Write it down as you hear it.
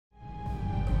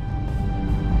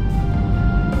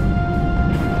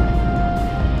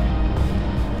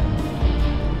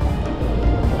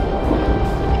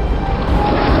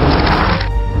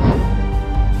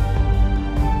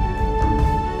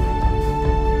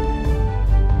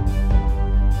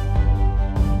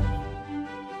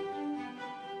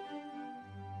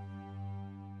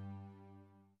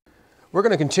We're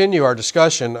going to continue our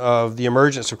discussion of the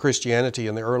emergence of Christianity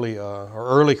in the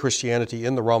early Christianity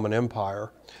in the Roman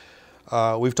Empire.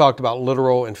 We've talked about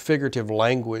literal and figurative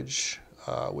language.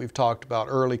 We've talked about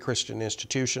early Christian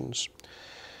institutions.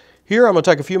 Here I'm going to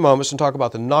take a few moments and talk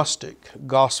about the Gnostic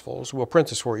Gospels. We'll print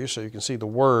this for you so you can see the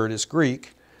word is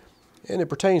Greek, and it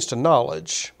pertains to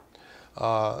knowledge,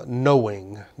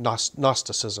 knowing,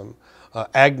 Gnosticism.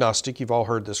 Agnostic, you've all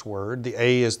heard this word. The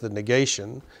A is the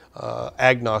negation.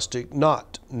 Agnostic,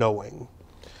 not knowing.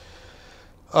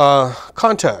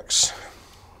 Context.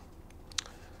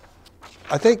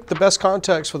 I think the best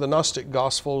context for the Gnostic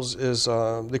Gospels is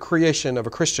the creation of a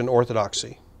Christian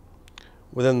orthodoxy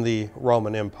within the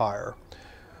Roman Empire.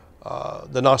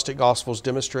 The Gnostic Gospels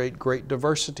demonstrate great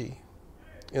diversity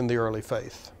in the early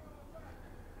faith.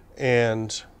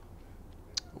 And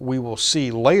we will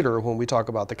see later when we talk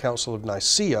about the Council of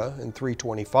Nicaea in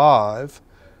 325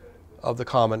 of the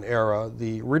Common Era,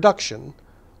 the reduction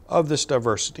of this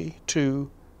diversity to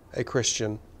a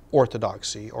Christian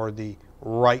orthodoxy, or the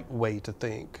right way to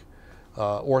think.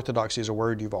 Orthodoxy is a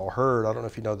word you've all heard. I don't know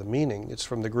if you know the meaning. It's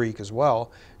from the Greek as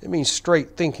well. It means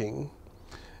straight thinking.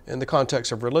 In the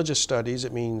context of religious studies,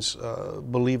 it means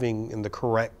believing in the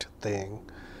correct thing.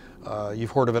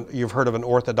 You've heard of an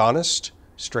orthodontist,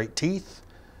 straight teeth.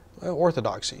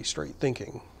 Orthodoxy, straight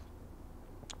thinking.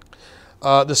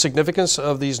 The significance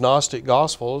of these Gnostic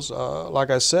Gospels, like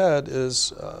I said,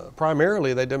 is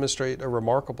primarily they demonstrate a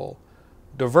remarkable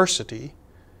diversity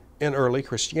in early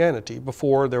Christianity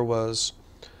before there was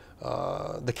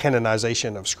the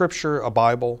canonization of Scripture, a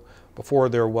Bible, before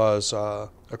there was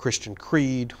a Christian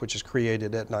creed, which is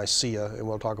created at Nicaea, and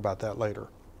we'll talk about that later.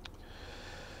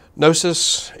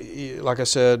 Gnosis, like I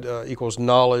said, equals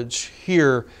knowledge.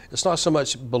 Here, it's not so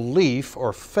much belief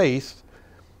or faith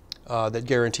that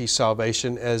guarantees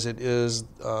salvation as it is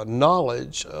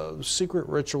knowledge of secret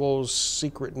rituals,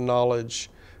 secret knowledge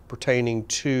pertaining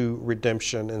to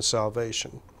redemption and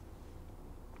salvation.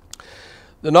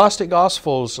 The Gnostic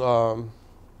Gospels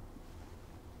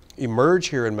emerge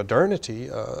here in modernity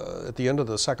at the end of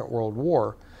the Second World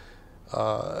War.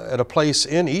 At a place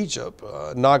in Egypt,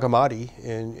 Nag Hammadi,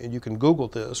 and you can Google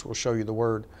this, we'll show you the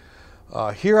word.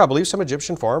 Here I believe some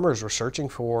Egyptian farmers were searching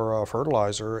for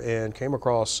fertilizer and came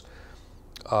across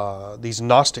these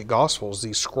Gnostic Gospels,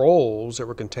 these scrolls that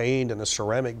were contained in a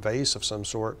ceramic vase of some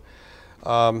sort.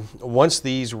 Once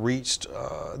these reached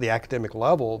the academic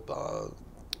level,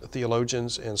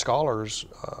 theologians and scholars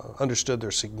understood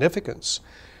their significance.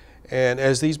 And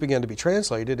as these began to be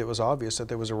translated, it was obvious that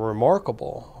there was a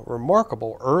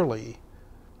remarkable early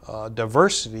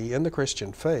diversity in the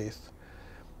Christian faith.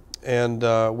 And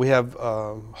we have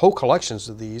whole collections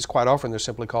of these. Quite often they're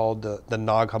simply called the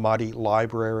Nag Hammadi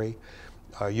Library.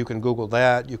 You can Google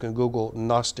that. You can Google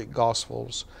Gnostic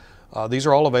Gospels. These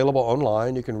are all available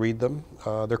online. You can read them.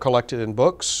 They're collected in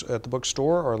books at the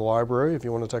bookstore or the library if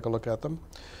you want to take a look at them.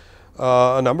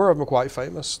 A number of them are quite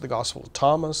famous. The Gospel of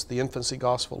Thomas, the Infancy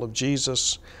Gospel of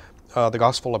Jesus, the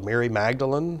Gospel of Mary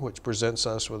Magdalene, which presents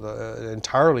us with an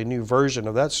entirely new version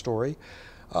of that story.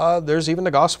 There's even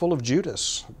the Gospel of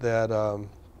Judas that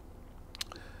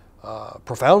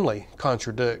profoundly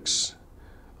contradicts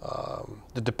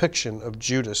the depiction of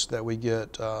Judas that we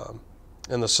get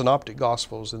in the Synoptic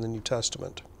Gospels in the New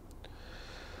Testament.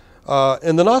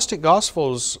 In the Gnostic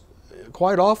Gospels,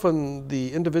 quite often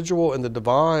the individual and the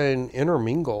divine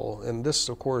intermingle, and this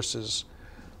of course is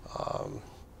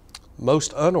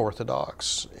most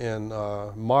unorthodox in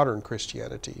modern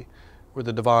Christianity, where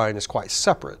the divine is quite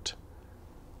separate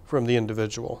from the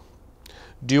individual.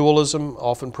 Dualism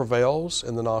often prevails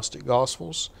in the Gnostic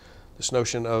Gospels, this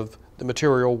notion of the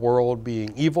material world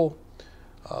being evil,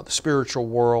 the spiritual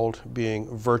world being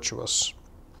virtuous.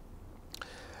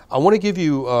 I want to give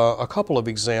you a couple of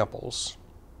examples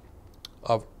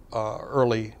of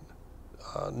early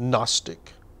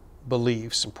Gnostic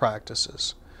beliefs and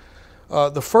practices.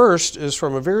 The first is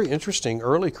from a very interesting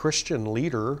early Christian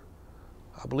leader,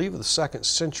 I believe of the 2nd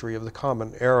century of the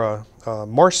Common Era,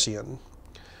 Marcion.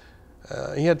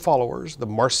 He had followers, the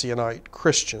Marcionite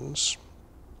Christians.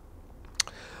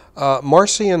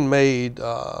 Marcion made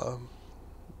a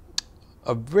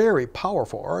very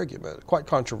powerful argument, quite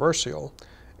controversial,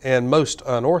 and most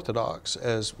unorthodox,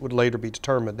 as would later be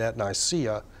determined at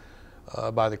Nicaea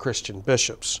by the Christian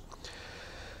bishops.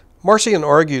 Marcion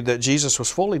argued that Jesus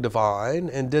was fully divine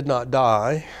and did not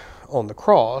die on the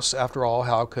cross. After all,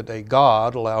 how could a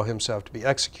God allow himself to be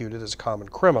executed as a common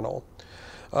criminal?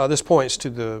 This points to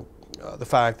the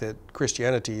fact that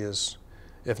Christianity is,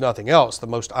 if nothing else, the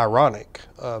most ironic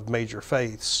of major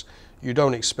faiths. You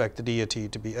don't expect the deity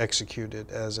to be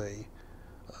executed as a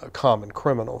common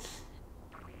criminal.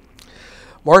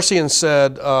 Marcion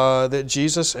said that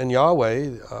Jesus and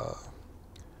Yahweh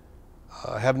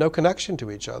have no connection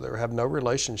to each other, have no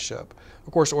relationship.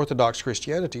 Of course, Orthodox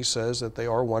Christianity says that they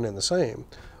are one and the same,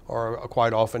 or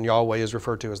quite often Yahweh is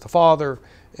referred to as the Father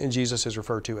and Jesus is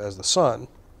referred to as the Son.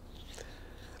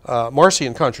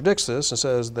 Marcion contradicts this and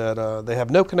says that they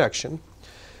have no connection.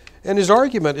 And his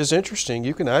argument is interesting.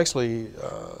 You can actually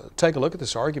take a look at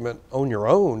this argument on your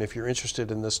own if you're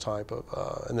interested in this type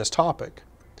of in this topic.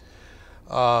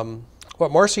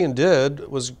 What Marcion did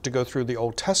was to go through the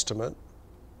Old Testament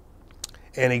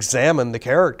and examine the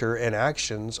character and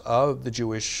actions of the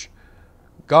Jewish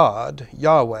God,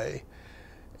 Yahweh.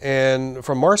 And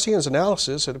from Marcion's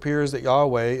analysis, it appears that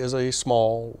Yahweh is a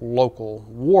small, local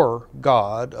war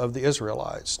god of the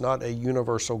Israelites, not a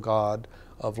universal God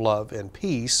of love and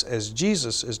peace as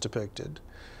Jesus is depicted,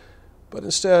 but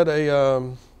instead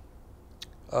a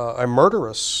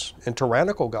murderous and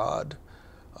tyrannical God.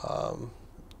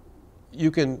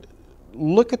 You can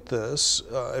look at this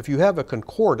if you have a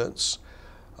concordance.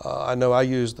 I know I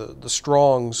use the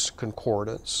Strong's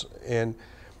Concordance, and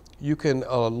you can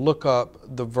look up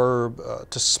the verb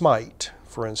to smite,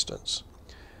 for instance.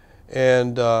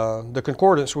 And the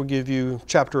concordance will give you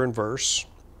chapter and verse,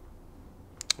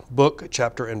 book,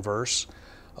 chapter and verse,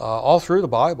 all through the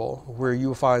Bible where you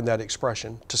will find that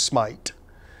expression, to smite.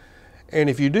 And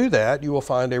if you do that, you will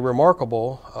find a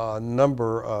remarkable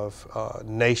number of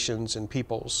nations and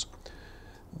peoples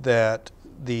that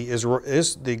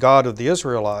the God of the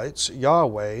Israelites,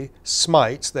 Yahweh,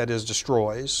 smites, that is,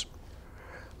 destroys,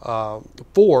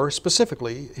 for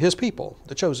specifically his people,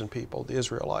 the chosen people, the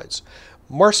Israelites.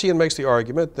 Marcion makes the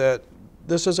argument that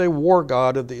this is a war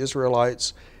god of the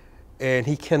Israelites, and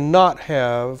he cannot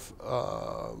have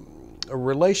a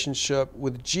relationship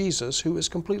with Jesus, who is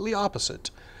completely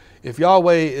opposite. If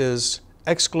Yahweh is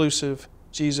exclusive,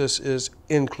 Jesus is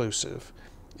inclusive.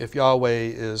 If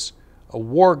Yahweh is a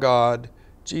war god,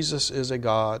 Jesus is a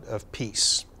God of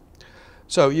peace.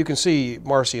 So you can see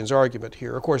Marcion's argument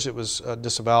here. Of course, it was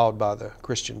disavowed by the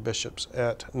Christian bishops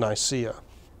at Nicaea.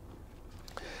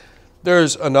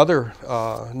 There's another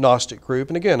Gnostic group,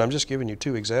 and again, I'm just giving you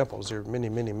two examples. There are many,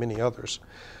 many, many others.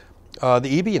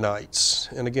 The Ebionites,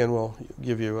 and again, we'll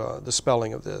give you the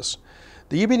spelling of this.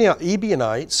 The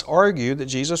Ebionites argue that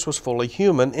Jesus was fully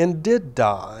human and did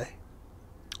die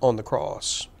on the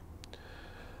cross.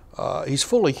 He's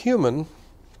fully human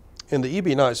in the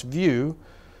Ebionites' view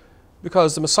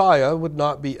because the Messiah would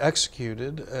not be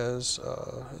executed as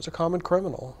a common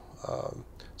criminal.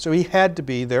 So he had to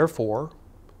be, therefore,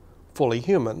 fully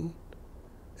human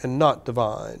and not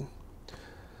divine.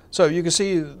 So you can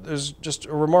see there's just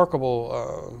a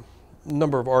remarkable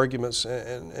number of arguments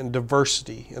and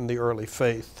diversity in the early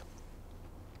faith.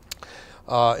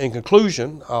 In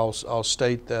conclusion, I'll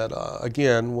state that,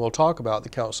 again, we'll talk about the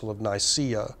Council of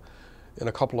Nicaea in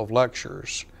a couple of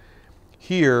lectures.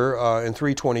 Here, in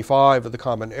 325 of the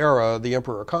Common Era, the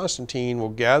Emperor Constantine will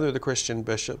gather the Christian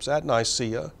bishops at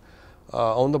Nicaea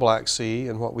on the Black Sea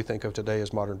in what we think of today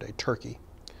as modern-day Turkey.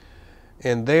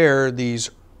 And there, this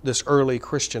early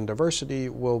Christian diversity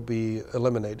will be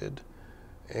eliminated,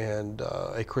 and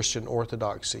a Christian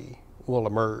orthodoxy will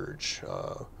emerge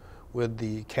with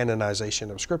the canonization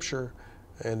of Scripture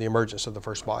and the emergence of the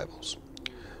first Bibles.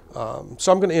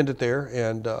 So I'm going to end it there,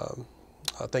 and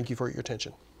thank you for your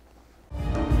attention.